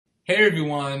Hey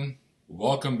everyone,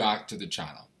 welcome back to the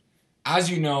channel. As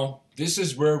you know, this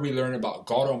is where we learn about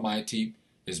God Almighty,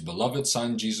 His beloved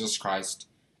Son Jesus Christ,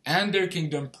 and their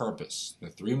kingdom purpose, the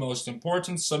three most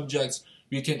important subjects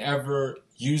we can ever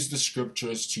use the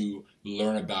scriptures to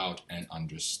learn about and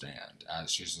understand,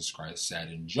 as Jesus Christ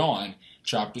said in John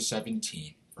chapter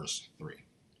 17, verse 3.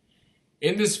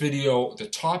 In this video, the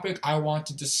topic I want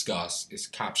to discuss is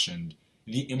captioned,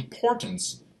 The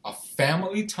Importance of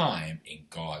Family Time in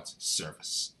God's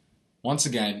Service. Once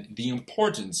again, the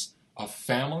importance of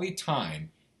family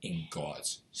time in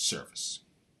God's service.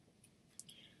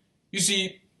 You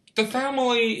see, the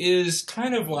family is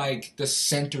kind of like the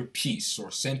centerpiece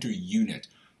or center unit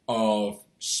of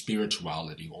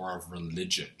spirituality or of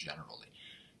religion generally,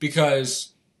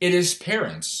 because it is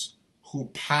parents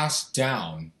who pass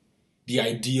down the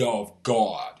idea of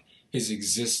God, His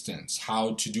existence,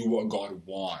 how to do what God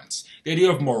wants, the idea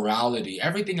of morality,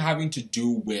 everything having to do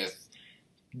with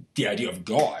the idea of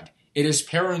God. It is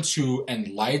parents who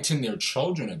enlighten their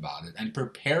children about it and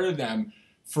prepare them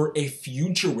for a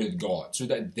future with God so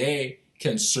that they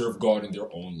can serve God in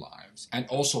their own lives and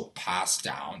also pass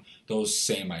down those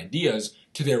same ideas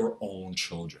to their own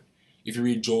children. If you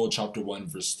read Joel chapter 1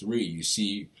 verse 3, you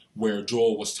see where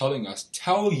Joel was telling us,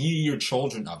 tell ye your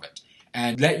children of it,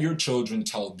 and let your children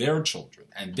tell their children,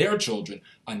 and their children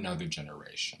another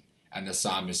generation. And the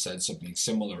psalmist said something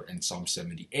similar in Psalm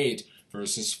 78,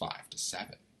 verses 5 to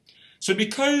 7. So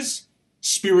because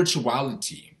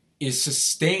spirituality is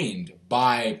sustained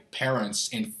by parents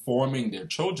informing their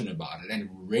children about it and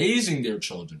raising their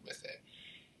children with it,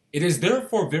 it is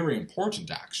therefore very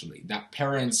important, actually, that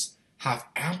parents have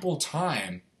ample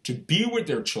time to be with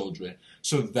their children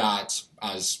so that,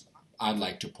 as I'd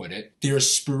like to put it, their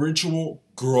spiritual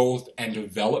growth and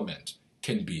development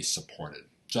can be supported.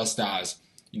 Just as,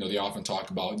 they often talk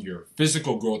about your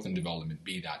physical growth and development,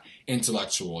 be that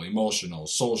intellectual, emotional,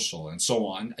 social, and so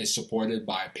on, is supported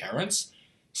by parents,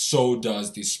 so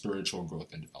does the spiritual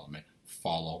growth and development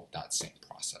follow that same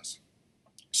process.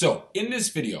 So, in this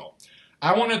video,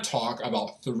 I want to talk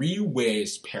about 3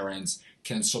 ways parents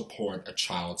can support a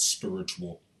child's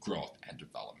spiritual growth and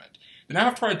development. And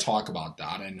after I talk about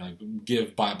that and I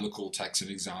give biblical texts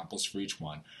and examples for each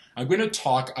one, I'm going to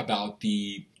talk about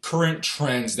the current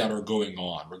trends that are going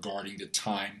on regarding the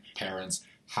time parents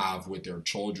have with their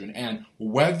children and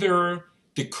whether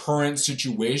the current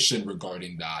situation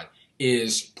regarding that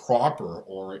is proper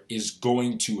or is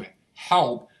going to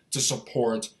help to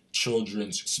support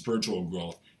children's spiritual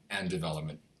growth and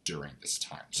development during this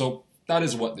time. So that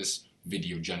is what this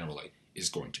video generally is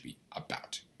going to be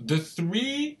about. The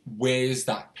 3 ways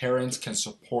that parents can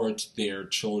support their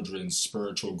children's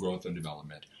spiritual growth and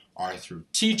development are through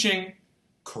teaching,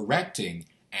 correcting,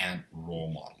 and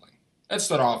role modeling. Let's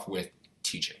start off with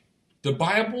teaching. The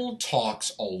Bible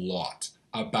talks a lot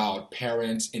about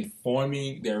parents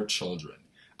informing their children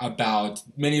about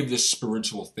many of the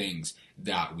spiritual things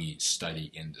that we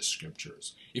study in the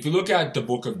scriptures. If you look at the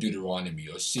book of Deuteronomy,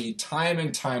 you'll see time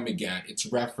and time again it's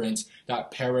referenced that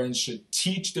parents should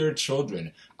teach their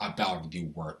children about the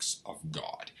works of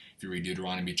God. If you read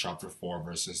Deuteronomy chapter 4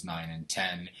 verses 9 and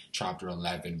 10, chapter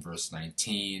 11 verse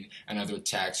 19, and other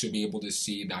texts, you'll be able to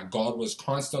see that God was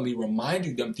constantly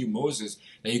reminding them through Moses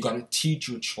that you got to teach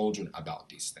your children about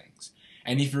these things.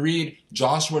 And if you read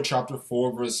Joshua chapter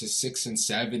 4 verses 6 and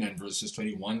 7 and verses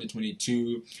 21 to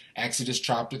 22, Exodus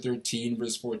chapter 13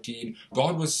 verse 14,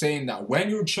 God was saying that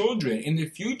when your children in the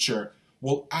future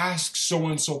will ask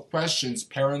so-and-so questions,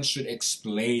 parents should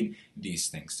explain these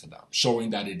things to them, showing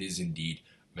that it is indeed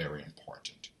very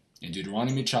important. In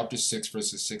Deuteronomy chapter 6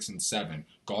 verses 6 and 7,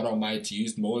 God Almighty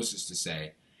used Moses to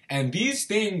say, and these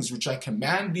things which I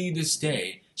command thee this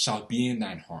day shall be in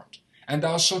thine heart, and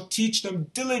thou shalt teach them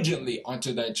diligently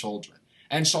unto thy children,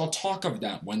 and shalt talk of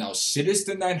them when thou sittest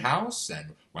in thine house,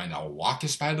 and when thou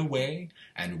walkest by the way,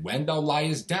 and when thou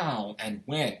liest down, and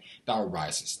when thou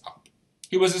risest up.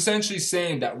 He was essentially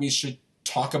saying that we should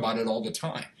talk about it all the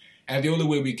time. And the only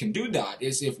way we can do that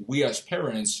is if we as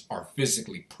parents are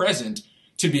physically present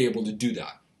to be able to do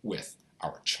that with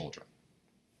our children.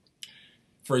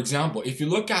 For example, if you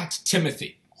look at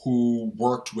Timothy, who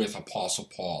worked with Apostle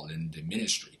Paul in the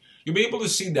ministry, you'll be able to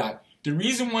see that the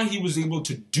reason why he was able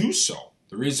to do so,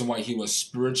 the reason why he was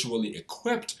spiritually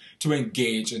equipped to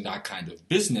engage in that kind of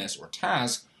business or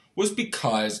task, was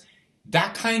because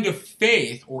that kind of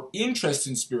faith or interest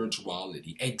in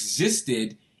spirituality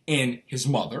existed in his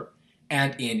mother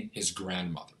and in his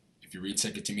grandmother. If you read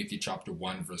 2 Timothy chapter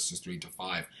 1 verses 3 to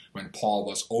 5, when Paul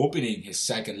was opening his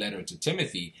second letter to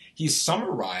Timothy, he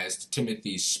summarized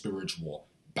Timothy's spiritual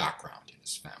background in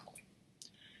his family.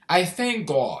 I thank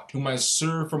God, whom I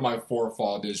serve from my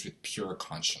forefathers with pure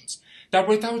conscience, that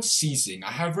without ceasing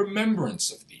I have remembrance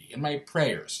of thee in my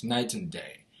prayers night and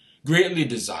day, greatly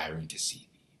desiring to see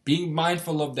thee, being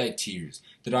mindful of thy tears,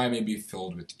 that I may be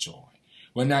filled with joy.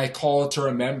 When I call to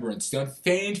remembrance the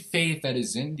unfeigned faith that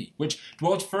is in thee, which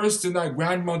dwelt first in thy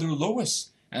grandmother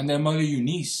Lois and thy mother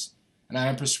Eunice, and I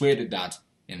am persuaded that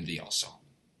in thee also.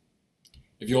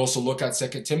 If you also look at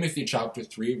 2 Timothy chapter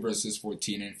 3, verses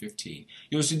 14 and 15,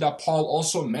 you'll see that Paul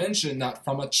also mentioned that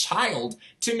from a child,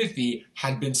 Timothy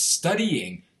had been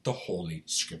studying the Holy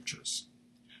Scriptures.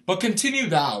 But continue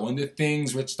thou in the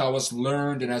things which thou hast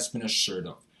learned and hast been assured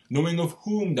of, knowing of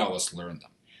whom thou hast learned them,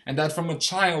 and that from a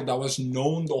child thou hast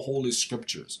known the Holy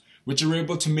Scriptures, which are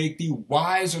able to make thee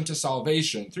wise unto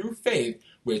salvation through faith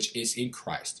which is in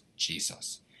Christ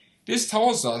Jesus. This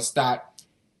tells us that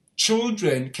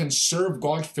children can serve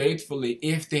God faithfully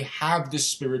if they have this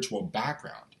spiritual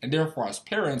background. And therefore, as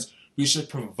parents, we should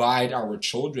provide our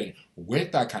children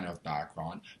with that kind of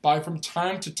background by from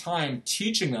time to time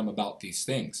teaching them about these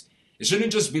things. It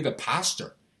shouldn't just be the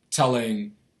pastor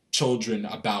telling children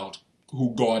about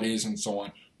who God is and so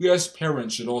on. We as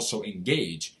parents should also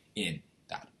engage in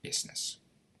that business.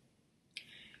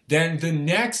 Then the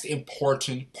next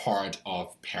important part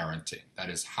of parenting, that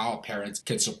is how parents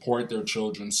can support their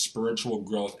children's spiritual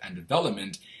growth and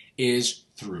development, is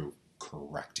through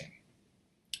correcting.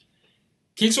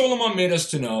 King Solomon made us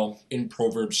to know in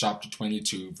Proverbs chapter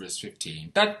 22, verse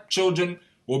 15, that children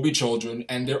will be children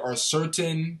and there are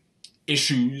certain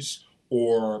issues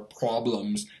or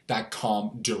problems that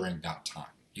come during that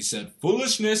time. He said,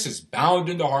 foolishness is bound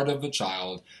in the heart of the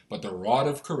child, but the rod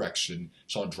of correction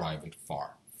shall drive it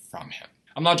far from him.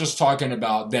 I'm not just talking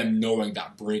about them knowing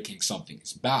that breaking something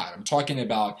is bad. I'm talking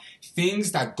about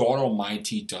things that God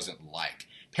Almighty doesn't like.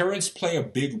 Parents play a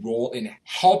big role in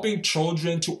helping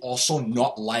children to also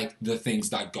not like the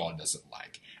things that God doesn't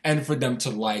like, and for them to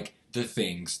like the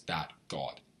things that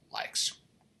God likes.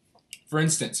 For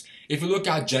instance, if you look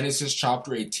at Genesis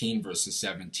chapter 18, verses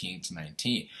 17 to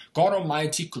 19, God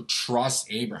Almighty could trust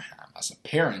Abraham as a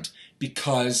parent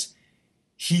because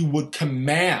he would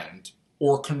command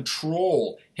or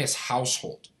control his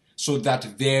household so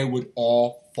that they would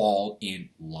all fall in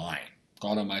line.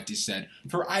 God Almighty said,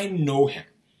 for I know him,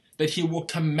 that he will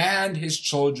command his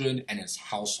children and his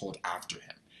household after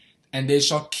him, and they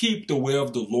shall keep the way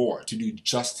of the Lord to do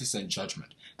justice and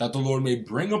judgment, that the Lord may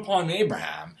bring upon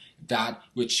Abraham that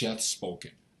which he hath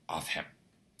spoken of him.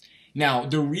 Now,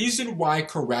 the reason why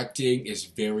correcting is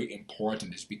very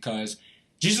important is because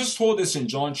Jesus told us in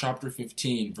John chapter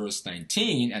 15, verse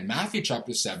 19, and Matthew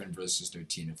chapter 7, verses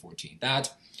 13 and 14,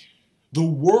 that the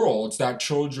world that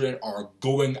children are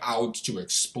going out to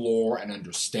explore and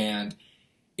understand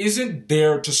isn't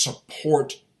there to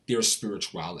support their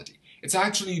spirituality. It's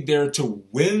actually there to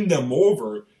win them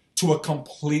over to a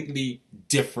completely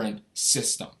different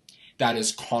system that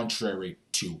is contrary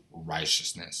to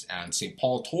righteousness. And St.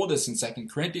 Paul told us in 2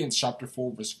 Corinthians chapter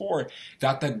 4, verse 4,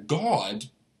 that the God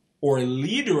or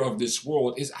leader of this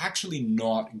world is actually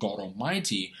not God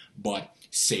Almighty, but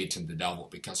Satan the devil.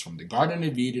 Because from the Garden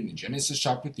of Eden in Genesis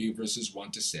chapter 3, verses 1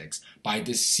 to 6, by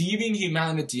deceiving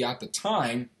humanity at the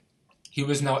time, he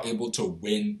was now able to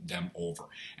win them over.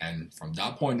 And from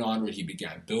that point onward, he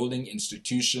began building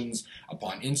institutions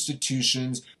upon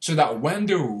institutions so that when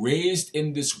they're raised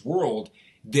in this world,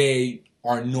 they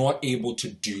are not able to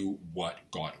do what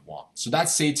God wants. So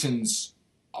that's Satan's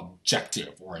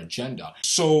objective or agenda.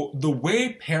 So the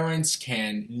way parents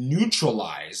can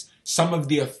neutralize some of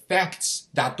the effects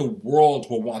that the world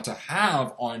will want to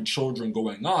have on children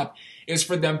growing up is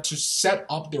for them to set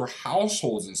up their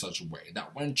households in such a way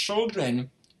that when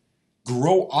children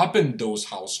grow up in those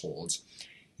households,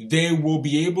 they will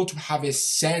be able to have a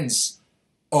sense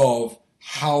of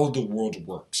how the world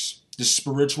works, the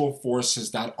spiritual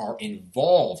forces that are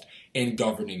involved in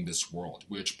governing this world,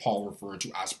 which Paul referred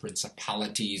to as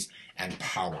principalities and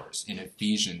powers in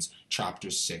Ephesians chapter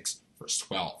 6, verse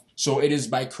 12. So it is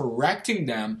by correcting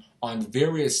them on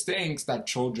various things that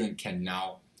children can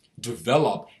now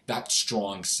develop that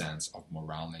strong sense of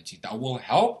morality that will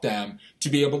help them to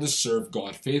be able to serve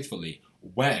God faithfully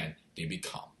when they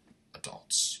become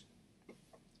adults.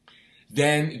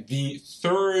 Then the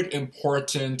third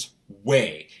important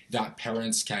way that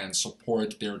parents can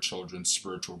support their children's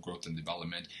spiritual growth and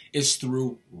development is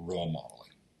through role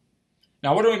modeling.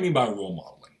 Now, what do I mean by role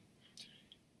modeling?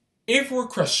 If we're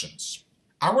Christians,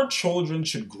 our children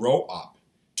should grow up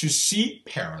to see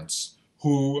parents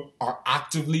who are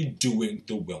actively doing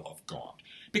the will of God.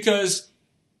 Because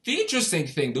the interesting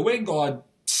thing, the way God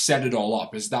set it all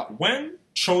up, is that when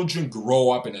children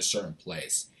grow up in a certain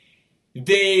place,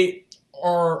 they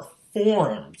are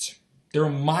formed, their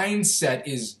mindset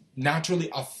is naturally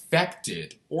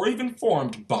affected or even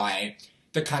formed by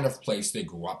the kind of place they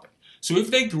grew up in. So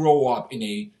if they grow up in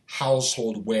a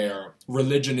household where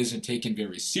religion isn't taken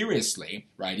very seriously,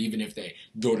 right, even if they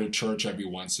go to church every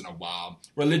once in a while,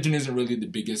 religion isn't really the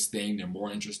biggest thing. They're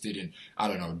more interested in, I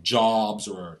don't know, jobs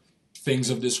or things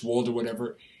of this world or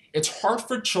whatever. It's hard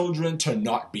for children to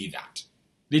not be that.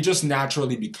 They just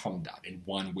naturally become that in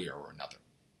one way or another.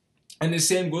 And the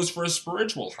same goes for a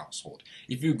spiritual household.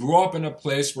 If you grow up in a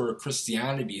place where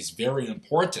Christianity is very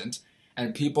important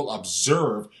and people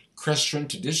observe Christian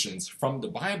traditions from the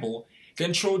Bible,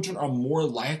 then children are more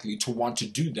likely to want to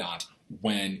do that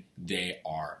when they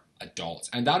are adults.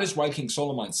 And that is why King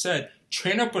Solomon said,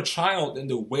 train up a child in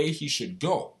the way he should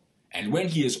go. And when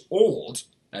he is old,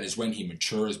 that is when he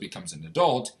matures, becomes an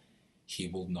adult, he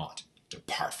will not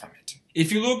depart from it.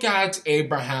 If you look at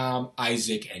Abraham,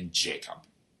 Isaac, and Jacob,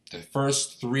 the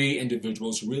first three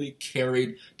individuals really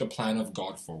carried the plan of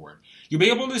God forward. You'll be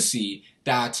able to see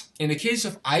that in the case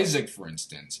of Isaac, for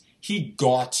instance, he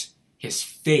got his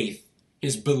faith,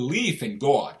 his belief in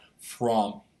God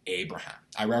from Abraham.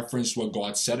 I referenced what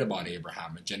God said about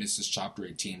Abraham in Genesis chapter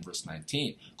 18, verse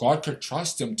 19. God could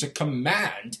trust him to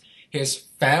command his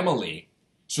family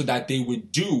so that they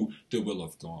would do the will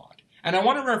of God. And I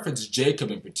want to reference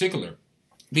Jacob in particular,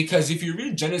 because if you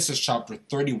read Genesis chapter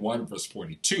 31, verse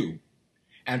 42,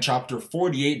 and chapter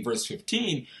 48, verse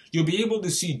 15, you'll be able to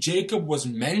see Jacob was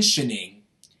mentioning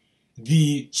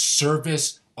the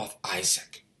service of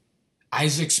Isaac.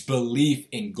 Isaac's belief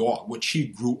in God, which he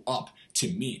grew up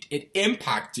to meet. It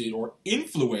impacted or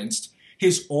influenced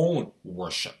his own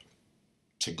worship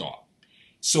to God.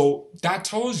 So that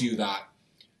tells you that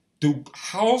the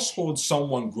household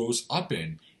someone grows up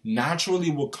in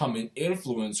naturally will come and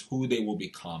influence who they will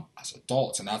become as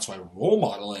adults. And that's why role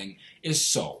modeling is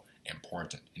so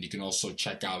important. And you can also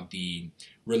check out the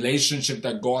relationship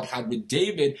that God had with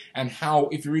David and how,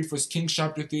 if you read 1 Kings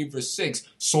chapter 3, verse 6,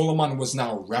 Solomon was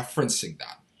now referencing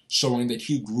that, showing that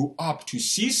he grew up to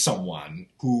see someone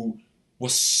who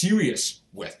was serious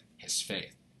with his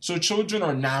faith. So children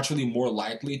are naturally more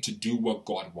likely to do what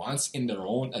God wants in their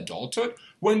own adulthood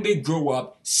when they grow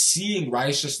up seeing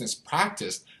righteousness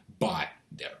practiced by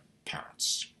their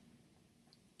parents.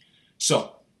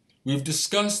 So, we've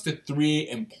discussed the three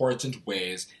important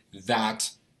ways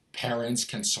that parents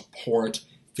can support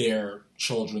their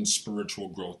children's spiritual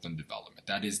growth and development.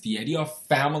 That is, the idea of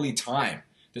family time,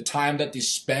 the time that they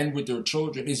spend with their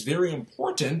children, is very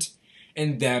important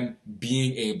in them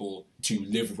being able to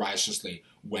live righteously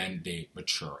when they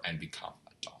mature and become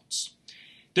adults.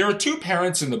 There are two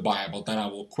parents in the Bible that I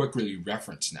will quickly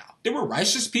reference now. They were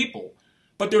righteous people,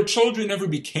 but their children never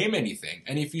became anything.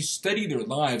 And if you study their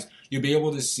lives, you'll be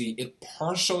able to see it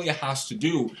partially has to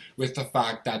do with the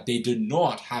fact that they did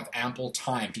not have ample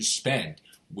time to spend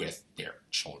with their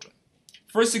children.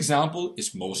 First example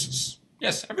is Moses.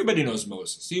 Yes, everybody knows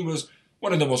Moses. He was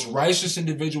one of the most righteous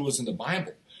individuals in the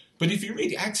Bible. But if you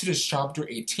read Exodus chapter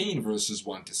 18, verses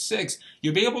 1 to 6,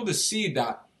 you'll be able to see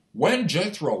that when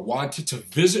Jethro wanted to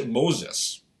visit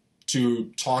Moses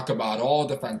to talk about all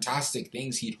the fantastic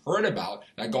things he'd heard about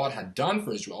that God had done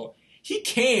for Israel, he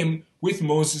came with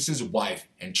Moses' wife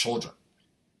and children.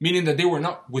 Meaning that they were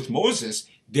not with Moses,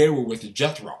 they were with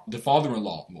Jethro, the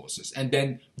father-in-law of Moses. And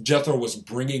then Jethro was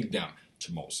bringing them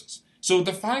to Moses. So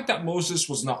the fact that Moses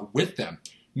was not with them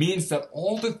means that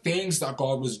all the things that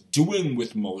God was doing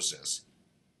with Moses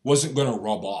wasn't going to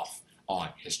rub off on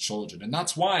his children. And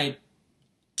that's why,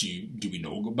 do we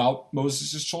know about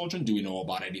Moses' children? Do we know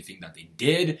about anything that they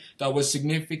did that was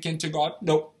significant to God?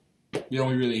 Nope. You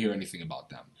don't really hear anything about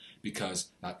them because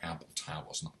that ample time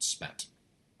was not spent.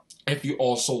 If you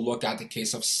also look at the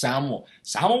case of Samuel,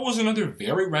 Samuel was another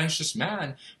very righteous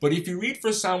man. But if you read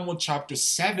 1 Samuel chapter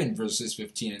 7, verses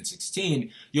 15 and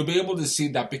 16, you'll be able to see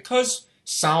that because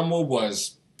Samuel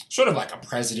was sort of like a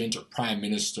president or prime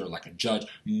minister, like a judge,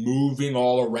 moving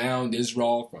all around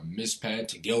Israel from Mizpeh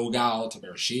to Gilgal to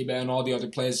Beersheba and all the other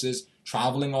places,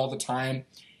 traveling all the time.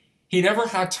 He never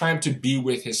had time to be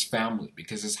with his family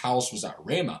because his house was at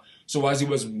Ramah. So as he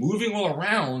was moving all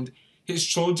around, his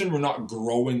children were not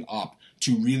growing up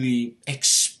to really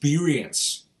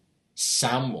experience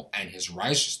Samuel and his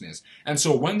righteousness. And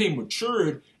so when they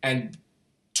matured and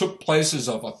took places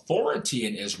of authority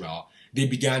in Israel, they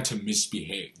began to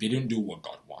misbehave. They didn't do what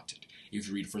God wanted. If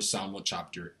you read 1 Samuel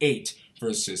chapter 8,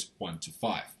 verses 1 to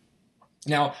 5.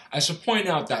 Now, I should point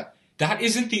out that that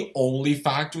isn't the only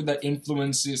factor that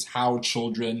influences how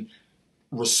children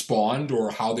respond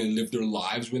or how they live their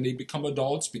lives when they become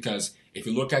adults, because if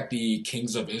you look at the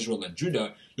kings of Israel and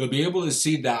Judah, you'll be able to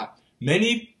see that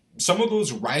Some of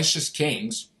those righteous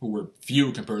kings, who were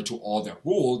few compared to all that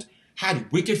ruled,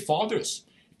 had wicked fathers.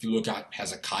 If you look at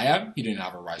Hezekiah, he didn't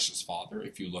have a righteous father.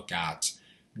 If you look at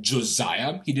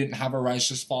Josiah, he didn't have a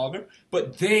righteous father,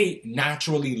 but they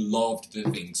naturally loved the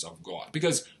things of God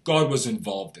because God was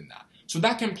involved in that. So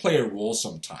that can play a role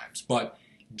sometimes, but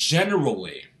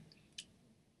generally,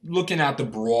 looking at the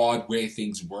broad way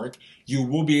things work, you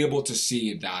will be able to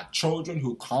see that children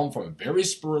who come from very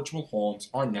spiritual homes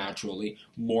are naturally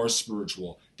more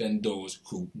spiritual than those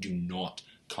who do not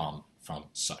come from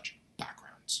such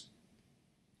backgrounds.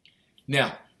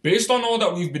 Now, based on all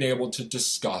that we've been able to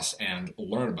discuss and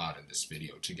learn about in this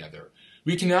video together,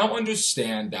 we can now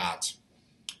understand that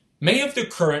many of the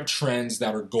current trends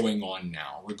that are going on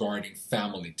now regarding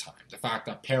family time, the fact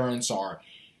that parents are,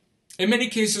 in many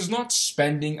cases, not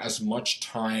spending as much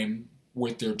time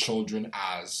with their children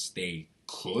as they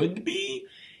could be,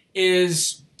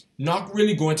 is not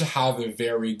really going to have a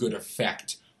very good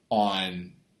effect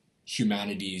on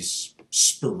humanity's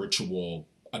spiritual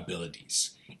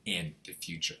abilities in the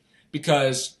future.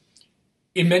 Because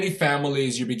in many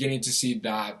families, you're beginning to see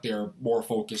that they're more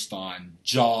focused on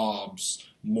jobs,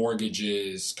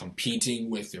 mortgages, competing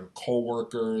with their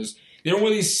coworkers. They don't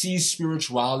really see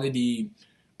spirituality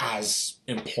as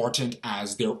important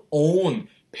as their own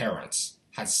parents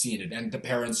had seen it and the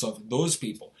parents of those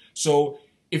people. So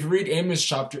if you read Amos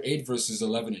chapter 8 verses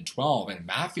 11 and 12 and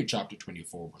Matthew chapter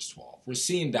 24 verse 12, we're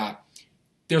seeing that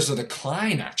there's a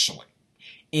decline actually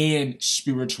in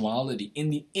spirituality, in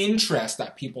the interest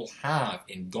that people have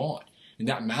in God. In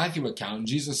that Matthew account,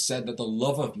 Jesus said that the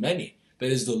love of many,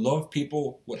 that is the love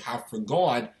people would have for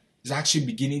God, is actually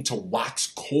beginning to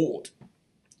wax cold.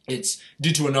 It's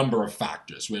due to a number of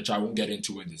factors, which I won't get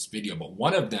into in this video, but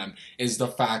one of them is the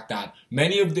fact that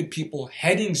many of the people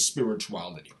heading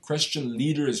spirituality, Christian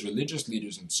leaders, religious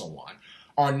leaders, and so on,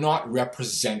 are not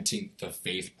representing the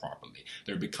faith properly.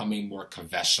 They're becoming more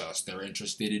covetous. They're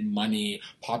interested in money,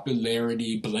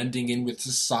 popularity, blending in with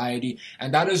society,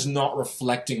 and that is not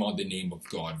reflecting on the name of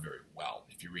God very well.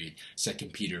 If you read 2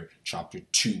 Peter chapter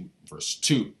 2, verse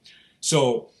 2.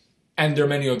 So, and there are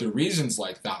many other reasons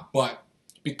like that, but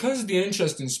because the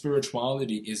interest in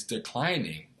spirituality is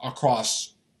declining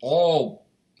across all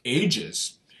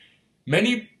ages,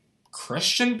 many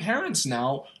Christian parents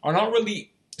now are not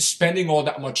really spending all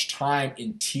that much time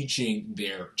in teaching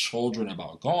their children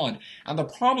about God. And the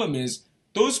problem is,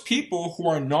 those people who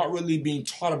are not really being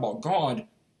taught about God,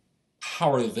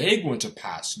 how are they going to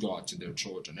pass God to their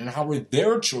children? And how are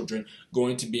their children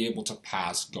going to be able to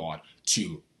pass God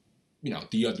to,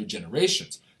 the other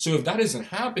generations? So if that isn't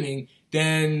happening,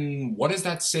 then what does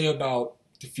that say about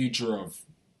the future of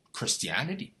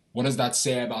Christianity? What does that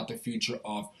say about the future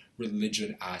of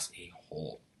religion as a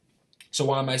whole? So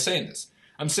why am I saying this?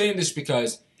 I'm saying this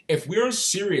because if we're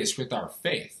serious with our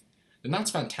faith, then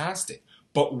that's fantastic.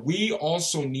 But we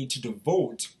also need to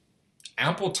devote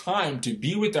ample time to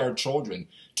be with our children,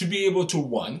 to be able to,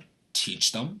 one,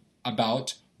 teach them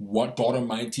about what God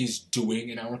Almighty is doing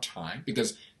in our time,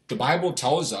 because the Bible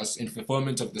tells us in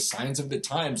fulfillment of the signs of the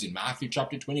times in Matthew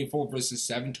chapter 24 verses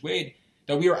 7 to 8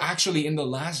 that we are actually in the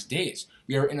last days.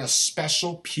 We are in a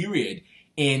special period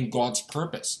in God's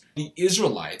purpose. The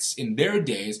Israelites in their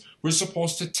days were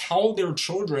supposed to tell their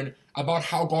children about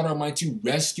how God Almighty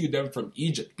rescued them from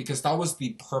Egypt, because that was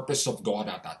the purpose of God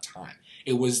at that time.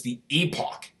 It was the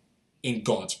epoch in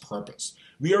God's purpose.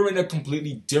 We are in a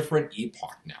completely different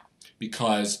epoch now,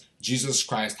 because Jesus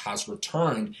Christ has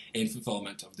returned in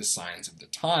fulfillment of the signs of the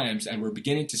times, and we're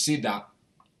beginning to see that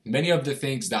many of the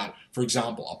things that, for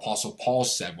example, Apostle Paul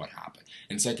said would happen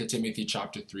in 2 Timothy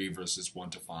chapter 3 verses 1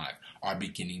 to 5 are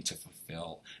beginning to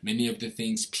fulfill. Many of the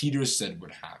things Peter said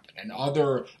would happen and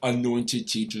other anointed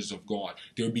teachers of God,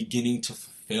 they're beginning to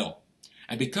fulfill.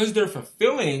 And because they're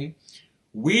fulfilling,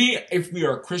 if we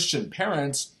are Christian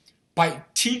parents, by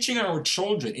teaching our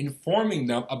children, informing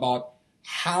them about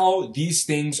how these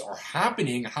things are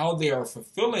happening, how they are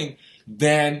fulfilling,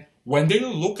 then when they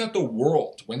look at the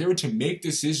world, when they were to make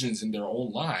decisions in their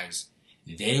own lives,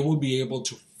 they will be able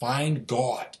to find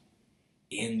God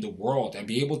in the world and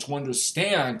be able to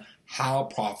understand how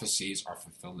prophecies are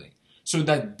fulfilling, so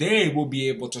that they will be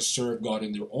able to serve God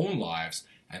in their own lives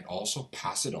and also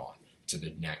pass it on to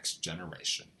the next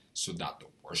generation, so that the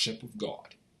worship of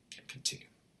God can continue.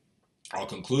 I'll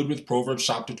conclude with Proverbs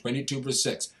chapter 22 verse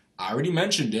 6. I already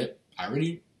mentioned it, I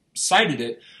already cited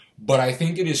it, but I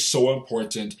think it is so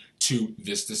important to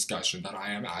this discussion that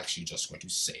I am actually just going to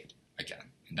say it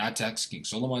again. In that text, King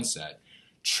Solomon said,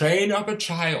 "Train up a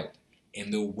child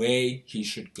in the way he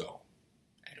should go,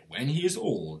 and when he is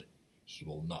old, he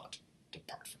will not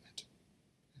depart from it."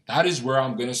 That is where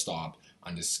I'm going to stop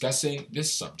on discussing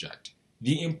this subject,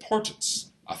 the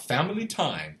importance of family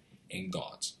time in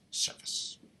God's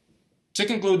service. To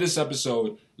conclude this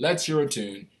episode, let's hear a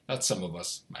tune that some of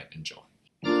us might enjoy.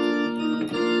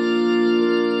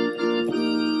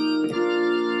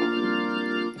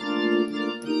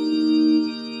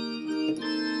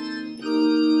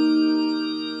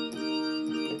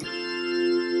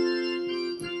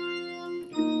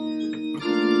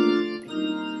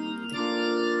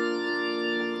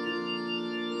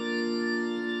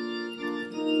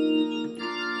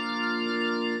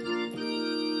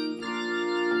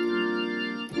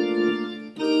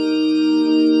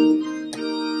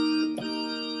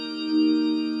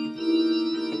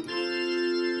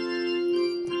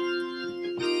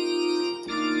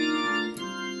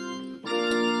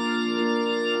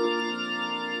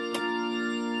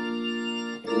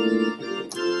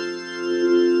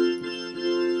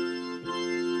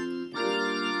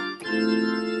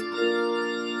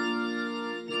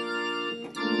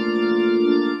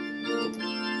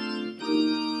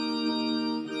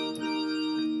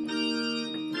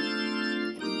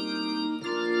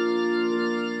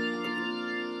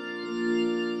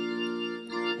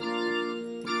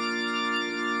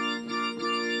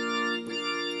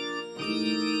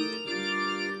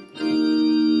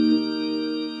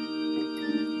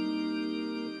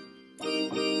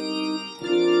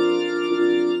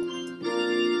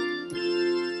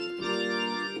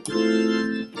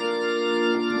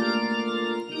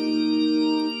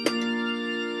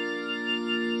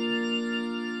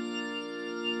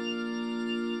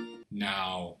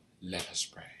 Now, let us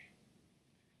pray.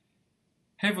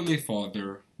 Heavenly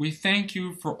Father, we thank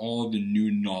you for all the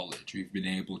new knowledge we've been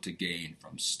able to gain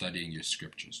from studying your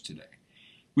scriptures today.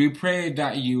 We pray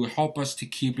that you help us to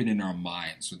keep it in our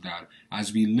minds so that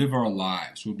as we live our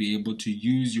lives, we'll be able to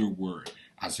use your word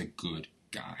as a good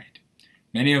guide.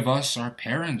 Many of us are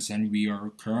parents and we are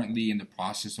currently in the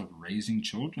process of raising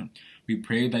children. We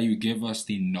pray that you give us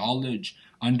the knowledge,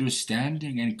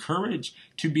 understanding, and courage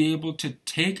to be able to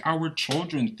take our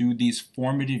children through these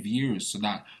formative years so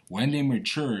that when they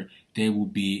mature, they will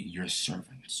be your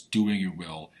servants, doing your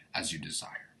will as you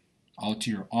desire. All to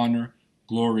your honor,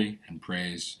 glory, and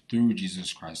praise through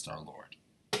Jesus Christ our Lord.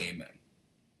 Amen.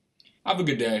 Have a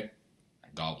good day,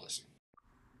 and God bless you.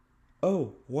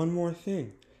 Oh, one more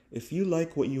thing. If you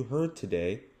like what you heard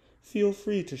today, feel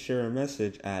free to share a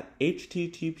message at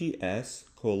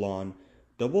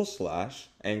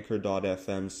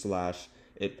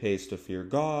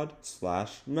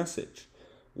https://anchor.fm/itpaystofeargod/message.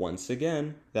 Once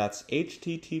again, that's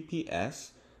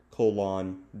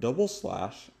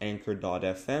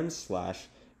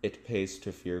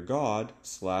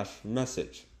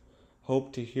https://anchor.fm/itpaystofeargod/message.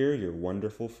 Hope to hear your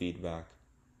wonderful feedback.